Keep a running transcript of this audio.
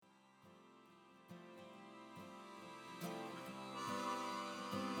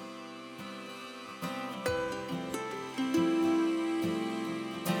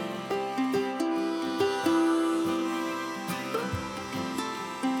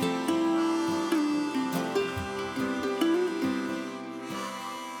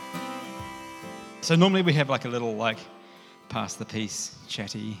So normally we have like a little pass the peace,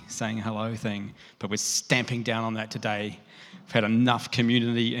 chatty, saying hello thing, but we're stamping down on that today. We've had enough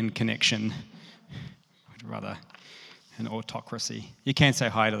community and connection. I'd rather an autocracy. You can say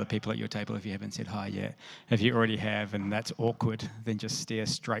hi to the people at your table if you haven't said hi yet. If you already have and that's awkward, then just stare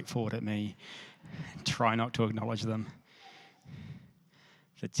straight forward at me. Try not to acknowledge them.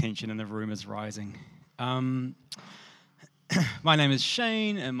 The tension in the room is rising. My name is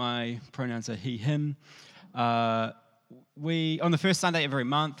Shane, and my pronouns are he, him. We on the first Sunday of every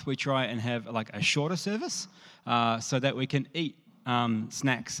month, we try and have a shorter service so that we can eat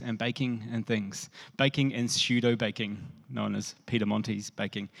snacks and baking and things. Baking and pseudo-baking, known as Peter Monty's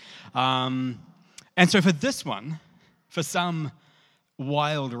baking. And so for this one, for some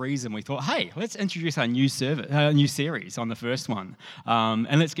wild reason, we thought, hey, let's introduce our new series on the first one,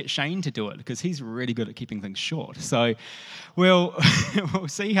 and let's get Shane to do it because he's really good at keeping things short. So we'll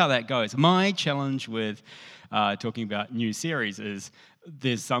see how that goes. My challenge with talking about new series is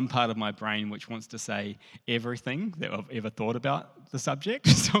there's some part of my brain which wants to say everything that I've ever thought about the subject,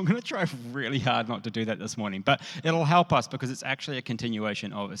 so I'm going to try really hard not to do that this morning, but it'll help us because it's actually a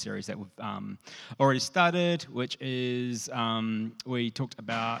continuation of a series that we've already started, which is we talked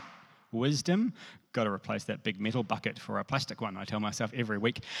about wisdom. Got to replace that big metal bucket for a plastic one, I tell myself every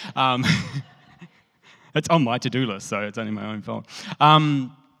week. It's on my to-do list, so it's only my own fault.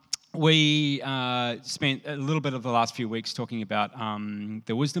 We spent a little bit of the last few weeks talking about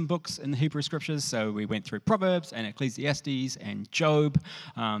the wisdom books in the Hebrew Scriptures. So we went through Proverbs and Ecclesiastes and Job,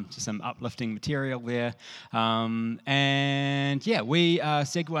 just some uplifting material there. And yeah, we are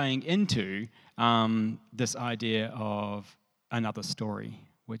segueing into this idea of another story,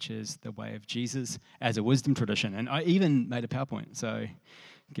 which is the way of Jesus as a wisdom tradition. And I even made a PowerPoint, so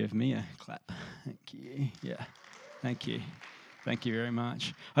give me a clap. Thank you. Yeah, thank you. Thank you very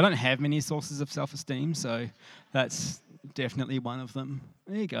much. I don't have many sources of self-esteem, so that's definitely one of them.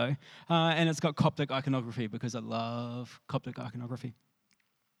 There you go. And it's got Coptic iconography because I love Coptic iconography.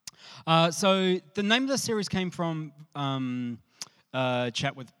 So the name of the series came from a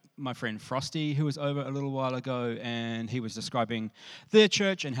chat with my friend Frosty, who was over a little while ago, and he was describing their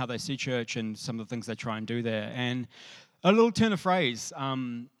church and how they see church and some of the things they try and do there. And a little turn of phrase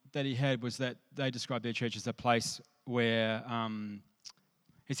that he had was that they described their church as a place where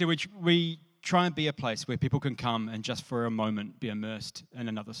he said we try and be a place where people can come and just for a moment be immersed in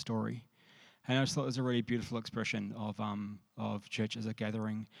another story. And I just thought it was a really beautiful expression of church as a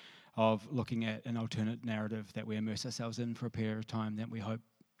gathering, of looking at an alternate narrative that we immerse ourselves in for a period of time that we hope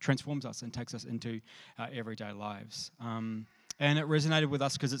transforms us and takes us into our everyday lives. And it resonated with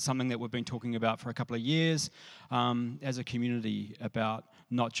us because it's something that we've been talking about for a couple of years as a community, about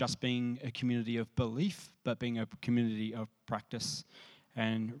not just being a community of belief, but being a community of practice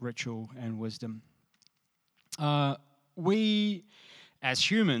and ritual and wisdom. We,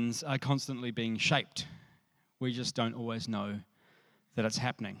 as humans, are constantly being shaped. We just don't always know that it's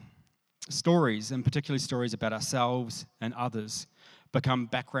happening. Stories, and particularly stories about ourselves and others, become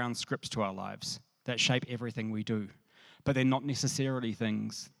background scripts to our lives that shape everything we do. But they're not necessarily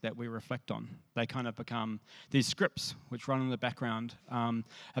things that we reflect on. They kind of become these scripts which run in the background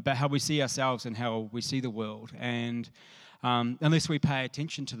about how we see ourselves and how we see the world. And unless we pay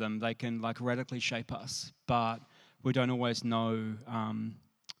attention to them, they can radically shape us. But we don't always know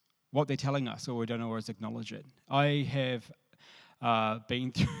what they're telling us, or we don't always acknowledge it. I have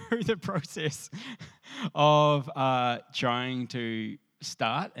been through the process of trying to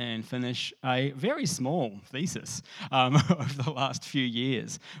start and finish a very small thesis over the last few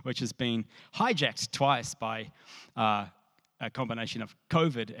years, which has been hijacked twice by a combination of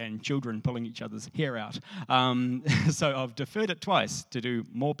COVID and children pulling each other's hair out. So I've deferred it twice to do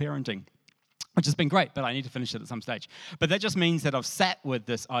more parenting, which has been great, but I need to finish it at some stage. But that just means that I've sat with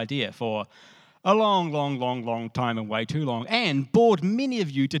this idea for a long time, and way too long, and bored many of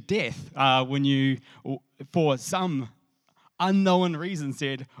you to death when you, for some unknown reason,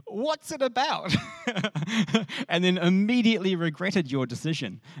 said, "What's it about?" and then immediately regretted your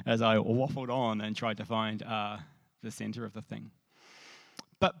decision as I waffled on and tried to find the center of the thing.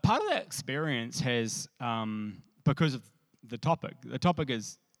 But part of that experience has, because of the topic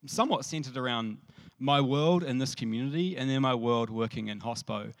is somewhat centered around my world in this community and then my world working in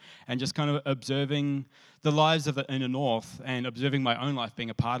Hospo, and just kind of observing the lives of the inner north and observing my own life being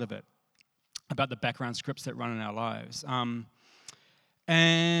a part of it, about the background scripts that run in our lives.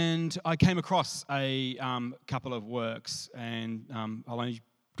 And I came across a couple of works, and I'll only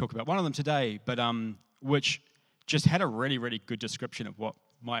talk about one of them today, but which just had a really, really good description of what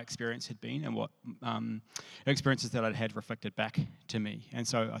my experience had been and what experiences that I'd had reflected back to me. And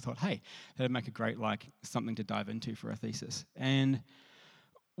so I thought, hey, that'd make a great something to dive into for a thesis. And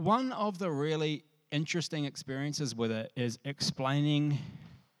one of the really interesting experiences with it is explaining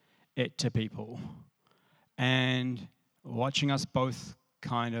it to people and watching us both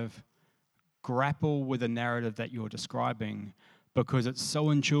kind of grapple with the narrative that you're describing, because it's so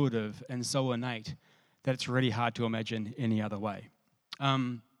intuitive and so innate that it's really hard to imagine any other way.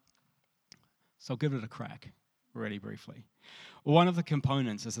 So I'll give it a crack really briefly. One of the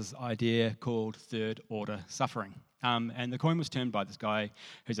components is this idea called third-order suffering. And the coin was turned by this guy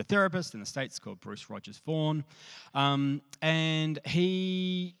who's a therapist in the States called Bruce Rogers Vaughan. And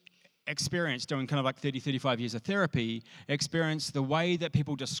he experienced, doing kind of 30, 35 years of therapy, experienced the way that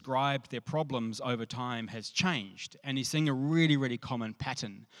people described their problems over time has changed. And he's seeing a really, really common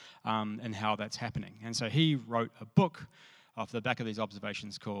pattern in how that's happening. And so he wrote a book off the back of these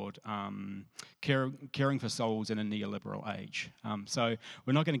observations called Caring for Souls in a Neoliberal Age. So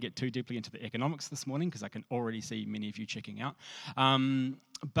we're not going to get too deeply into the economics this morning because I can already see many of you checking out.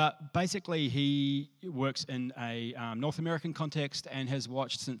 But basically he works in a North American context and has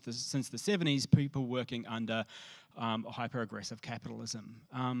watched since the 70s people working under hyper-aggressive capitalism.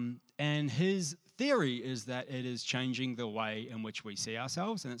 And his theory is that it is changing the way in which we see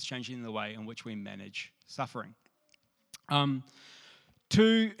ourselves, and it's changing the way in which we manage suffering.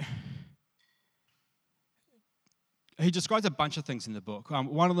 He describes a bunch of things in the book.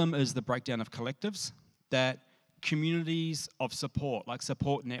 One of them is the breakdown of collectives, that communities of support, like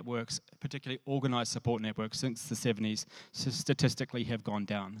support networks, particularly organized support networks since the 70s, statistically have gone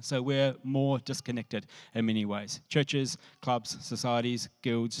down. So we're more disconnected in many ways. Churches, clubs, societies,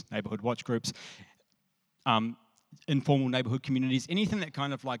 guilds, neighborhood watch groups, informal neighborhood communities, anything that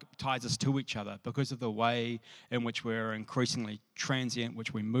kind of ties us to each other because of the way in which we're increasingly transient,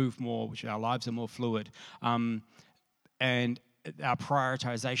 which we move more, which our lives are more fluid. And our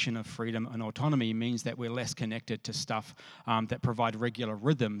prioritization of freedom and autonomy means that we're less connected to stuff that provide regular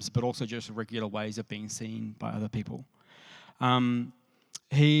rhythms, but also just regular ways of being seen by other people.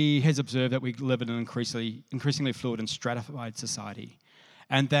 He has observed that we live in an increasingly fluid and stratified society,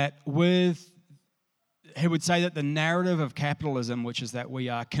 and that he would say that the narrative of capitalism, which is that we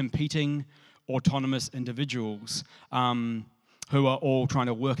are competing autonomous individuals who are all trying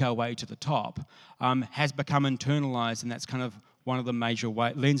to work our way to the top, has become internalized, and that's kind of one of the major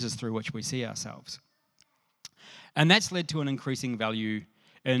lenses through which we see ourselves. And that's led to an increasing value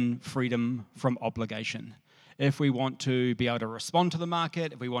in freedom from obligation. If we want to be able to respond to the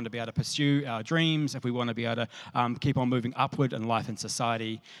market, if we want to be able to pursue our dreams, if we want to be able to keep on moving upward in life and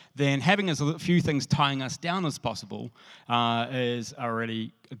society, then having as few things tying us down as possible is a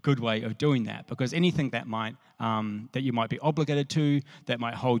really good way of doing that. Because anything that you might be obligated to, that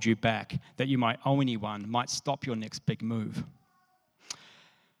might hold you back, that you might owe anyone, might stop your next big move.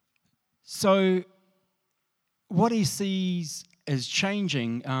 So what he sees as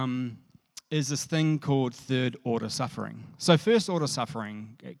changing is this thing called third-order suffering. So first-order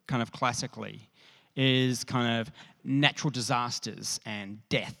suffering, kind of classically, is kind of natural disasters and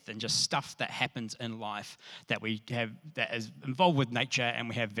death and just stuff that happens in life that is involved with nature and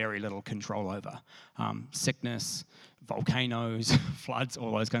we have very little control over. Sickness, volcanoes, floods,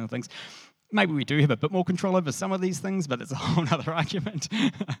 all those kind of things. Maybe we do have a bit more control over some of these things, but it's a whole other argument.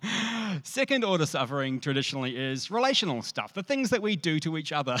 Second-order suffering traditionally is relational stuff, the things that we do to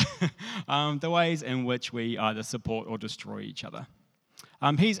each other, the ways in which we either support or destroy each other.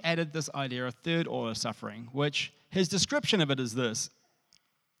 He's added this idea of third-order suffering, which his description of it is this,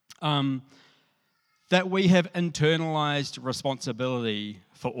 that we have internalized responsibility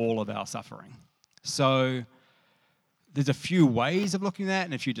for all of our suffering. So there's a few ways of looking at that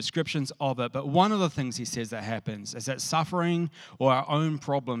and a few descriptions of it, but one of the things he says that happens is that suffering or our own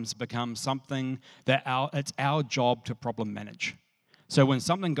problems become something that it's our job to problem manage. So when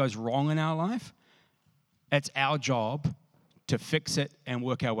something goes wrong in our life, it's our job to fix it and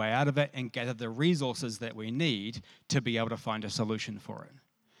work our way out of it and gather the resources that we need to be able to find a solution for it.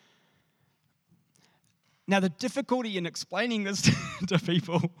 Now, the difficulty in explaining this to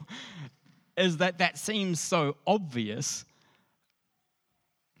people is that seems so obvious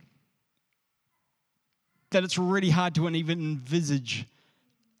that it's really hard to even envisage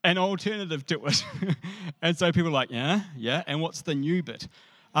an alternative to it. And so people are like, yeah, and what's the new bit?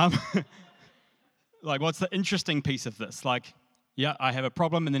 What's the interesting piece of this? Yeah, I have a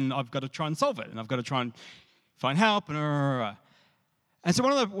problem, and then I've got to try and solve it, and I've got to try and find help, and so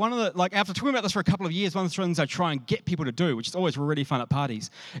one of the after talking about this for a couple of years, one of the things I try and get people to do, which is always really fun at parties,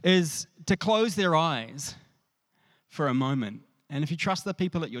 is to close their eyes for a moment And if you trust the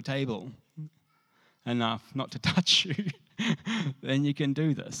people at your table enough not to touch you, then you can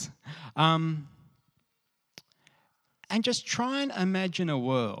do this. And just try and imagine a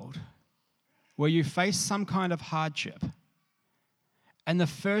world where you face some kind of hardship, and the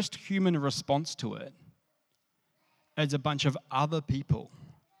first human response to it is a bunch of other people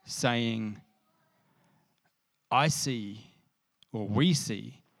saying, I see, or we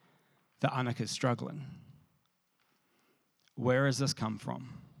see, that Annika is struggling. Where has this come from?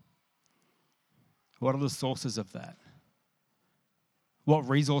 What are the sources of that? What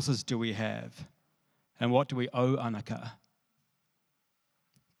resources do we have? And what do we owe Annika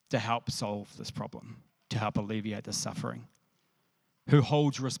to help solve this problem, to help alleviate the suffering? Who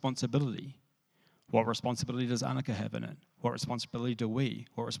holds responsibility? What responsibility does Annika have in it? What responsibility do we?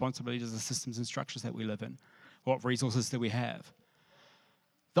 What responsibility does the systems and structures that we live in? What resources do we have?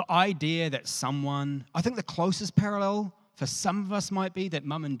 The idea that someone, I think the closest parallel for some of us might be that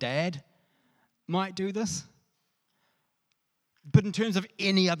mum and dad might do this. But in terms of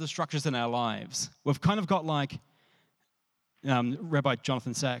any other structures in our lives, we've kind of got like Rabbi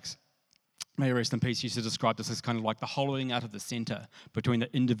Jonathan Sachs, may he rest in peace, used to describe this as kind of like the hollowing out of the center between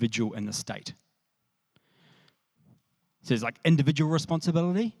the individual and the state. So there's like individual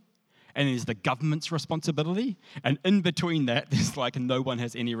responsibility, and there's the government's responsibility, and in between that, there's like no one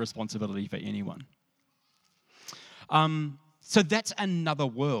has any responsibility for anyone. So that's another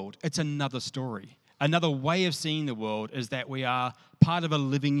world. It's another story. Another way of seeing the world is that we are part of a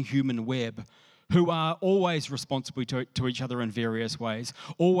living human web who are always responsible to each other in various ways,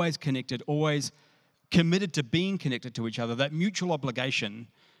 always connected, always committed to being connected to each other. That mutual obligation,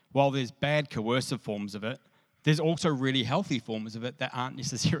 while there's bad coercive forms of it, there's also really healthy forms of it that aren't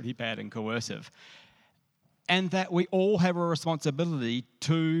necessarily bad and coercive. And that we all have a responsibility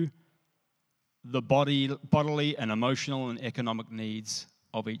to the bodily and emotional and economic needs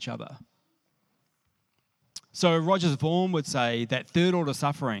of each other. So Rogers Vaughan would say that third-order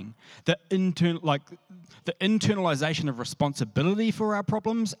suffering, the internalization of responsibility for our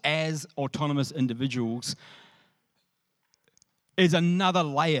problems as autonomous individuals, is another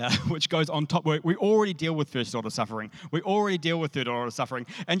layer which goes on top. We already deal with first-order suffering. We already deal with third-order suffering.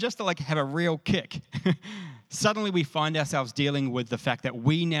 And just to have a real kick, suddenly we find ourselves dealing with the fact that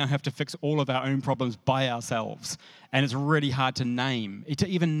we now have to fix all of our own problems by ourselves. And it's really hard to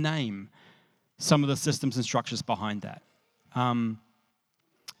even name some of the systems and structures behind that.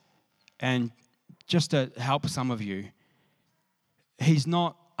 And just to help some of you, he's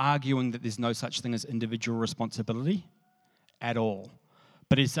not arguing that there's no such thing as individual responsibility at all.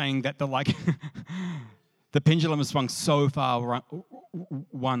 But he's saying that the pendulum has swung so far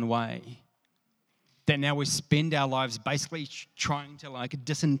one way that now we spend our lives basically trying to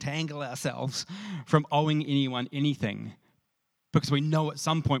disentangle ourselves from owing anyone anything, because we know at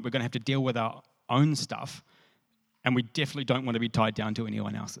some point we're going to have to deal with our own stuff, and we definitely don't want to be tied down to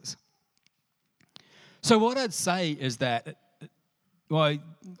anyone else's. So what I'd say is that why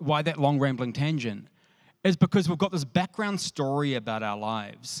that long rambling tangent is because we've got this background story about our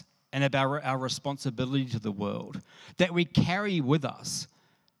lives and about our responsibility to the world that we carry with us,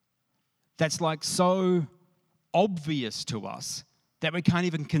 that's so obvious to us that we can't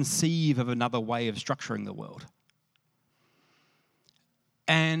even conceive of another way of structuring the world.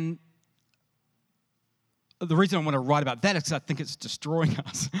 And the reason I want to write about that is because I think it's destroying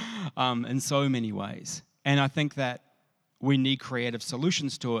us in so many ways. And I think that we need creative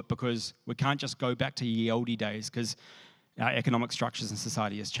solutions to it, because we can't just go back to ye olde days, because our economic structures and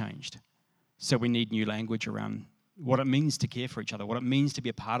society has changed. So we need new language around what it means to care for each other, what it means to be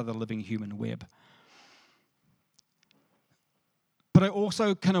a part of the living human web. But I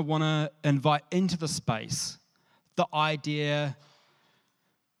also kind of want to invite into the space the idea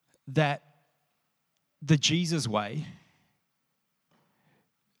that the Jesus way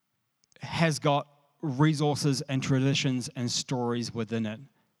has got resources and traditions and stories within it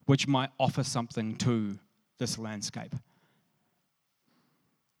which might offer something to this landscape.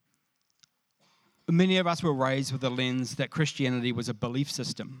 Many of us were raised with a lens that Christianity was a belief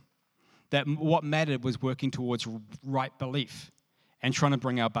system, that what mattered was working towards right belief and trying to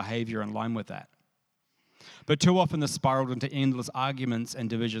bring our behavior in line with that. But too often this spiraled into endless arguments and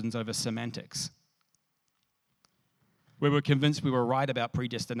divisions over semantics. We were convinced we were right about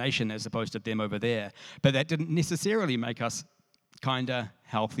predestination as opposed to them over there, but that didn't necessarily make us kinder,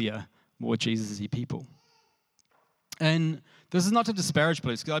 healthier, more Jesus-y people. And this is not to disparage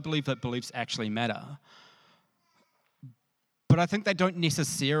beliefs, because I believe that beliefs actually matter. But I think they don't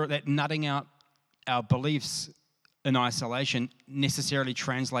necessarily, that nutting out our beliefs in isolation necessarily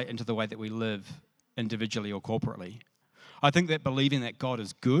translate into the way that we live individually or corporately. I think that believing that God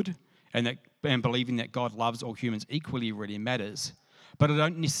is good and believing that God loves all humans equally really matters. But I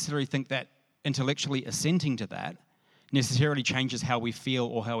don't necessarily think that intellectually assenting to that necessarily changes how we feel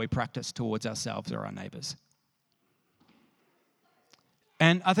or how we practice towards ourselves or our neighbours.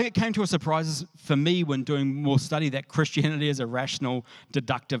 And I think it came to a surprise for me when doing more study that Christianity as a rational,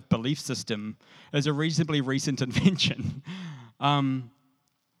 deductive belief system is a reasonably recent invention.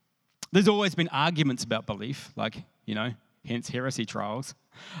 There's always been arguments about belief, hence heresy trials.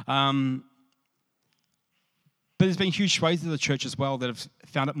 But there's been huge swathes of the church as well that have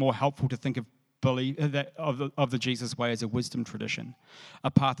found it more helpful to think of belief of the Jesus way as a wisdom tradition,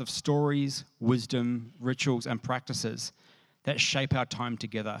 a path of stories, wisdom, rituals, and practices that shape our time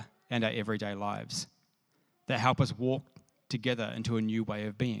together and our everyday lives, that help us walk together into a new way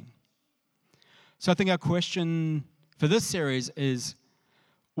of being. So I think our question for this series is,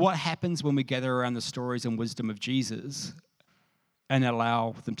 what happens when we gather around the stories and wisdom of Jesus and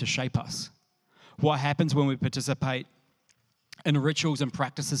allow them to shape us? What happens when we participate in rituals and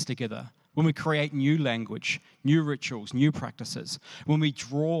practices together? When we create new language, new rituals, new practices? When we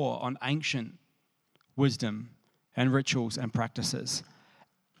draw on ancient wisdom and rituals and practices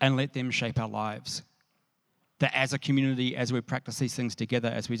and let them shape our lives? That as a community, as we practice these things together,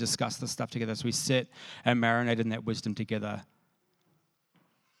 as we discuss this stuff together, as we sit and marinate in that wisdom together,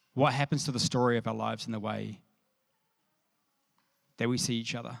 what happens to the story of our lives in the way that we see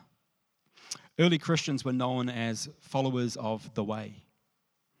each other? Early Christians were known as followers of the way.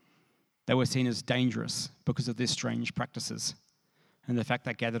 They were seen as dangerous because of their strange practices and the fact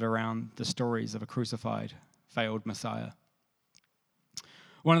they gathered around the stories of a crucified, failed Messiah.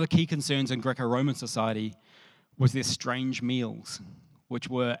 One of the key concerns in Greco-Roman society was their strange meals, which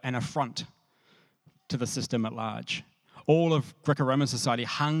were an affront to the system at large. All of Greco-Roman society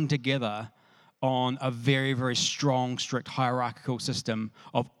hung together on a very, very strong, strict hierarchical system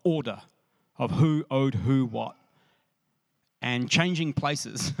of order, of who owed who what. And changing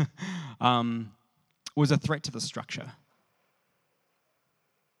places was a threat to the structure.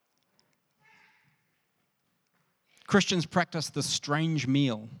 Christians practiced the strange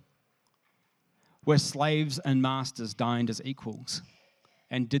meal where slaves and masters dined as equals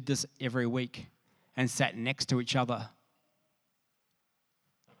and did this every week and sat next to each other.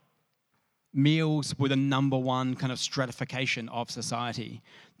 Meals were the number one kind of stratification of society.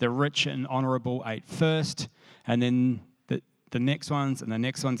 The rich and honorable ate first, and then the next ones, and the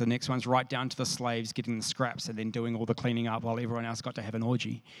next ones, the next ones, right down to the slaves getting the scraps and then doing all the cleaning up while everyone else got to have an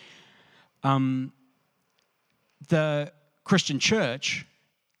orgy. The Christian church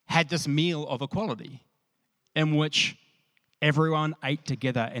had this meal of equality in which everyone ate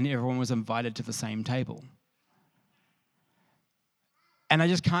together and everyone was invited to the same table. And I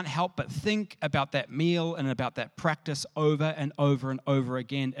just can't help but think about that meal and about that practice over and over and over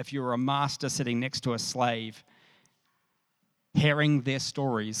again. If you were a master sitting next to a slave, hearing their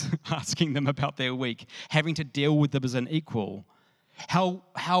stories, asking them about their week, having to deal with them as an equal,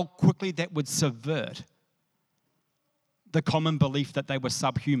 how quickly that would subvert the common belief that they were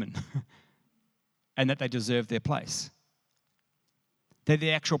subhuman and that they deserved their place. That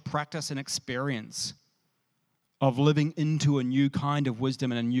the actual practice and experience of living into a new kind of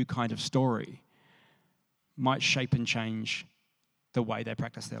wisdom and a new kind of story might shape and change the way they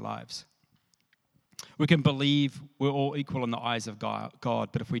practice their lives. We can believe we're all equal in the eyes of God,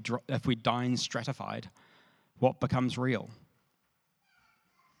 but if we dine stratified, what becomes real?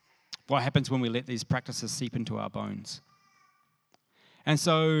 What happens when we let these practices seep into our bones? And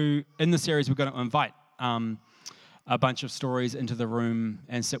so in the series, we're going to invite a bunch of stories into the room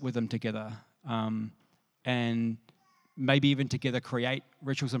and sit with them together, and maybe even together create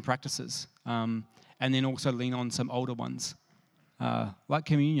rituals and practices, and then also lean on some older ones, like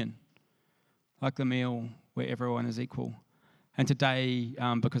communion, like the meal where everyone is equal. And today,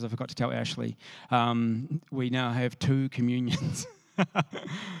 because I forgot to tell Ashley, we now have 2 communions.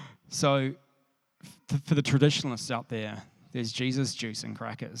 So for the traditionalists out there, there's Jesus juice and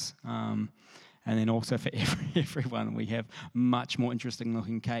crackers. And then also for everyone, we have much more interesting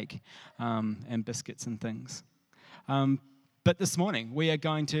looking cake and biscuits and things. But this morning, we are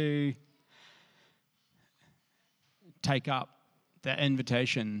going to take up the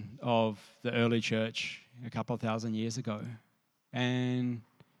invitation of the early church a couple of thousand years ago and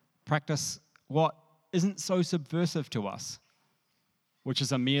practice what isn't so subversive to us, which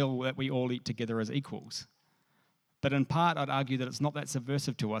is a meal that we all eat together as equals. But in part, I'd argue that it's not that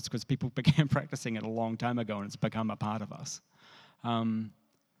subversive to us because people began practicing it a long time ago and it's become a part of us.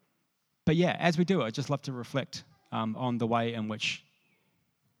 But yeah, as we do, I'd just love to reflect on the way in which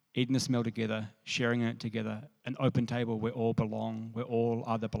eating this meal together, sharing it together, an open table where all belong, where all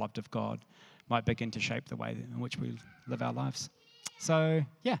are the beloved of God, might begin to shape the way in which we live our lives. So,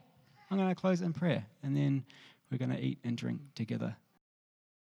 yeah, I'm going to close in prayer, and then we're going to eat and drink together.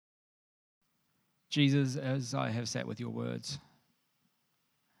 Jesus, as I have sat with your words,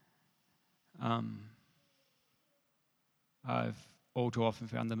 I've all too often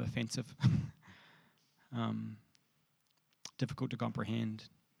found them offensive, difficult to comprehend,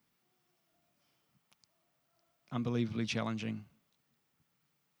 unbelievably challenging.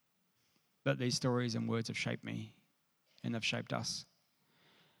 But these stories and words have shaped me, and they've shaped us.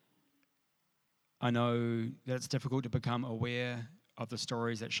 I know that it's difficult to become aware of the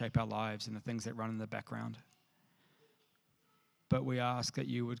stories that shape our lives and the things that run in the background. But we ask that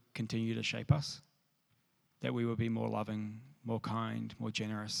you would continue to shape us, that we would be more loving, more kind, more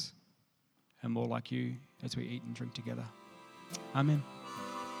generous, and more like you as we eat and drink together. Amen.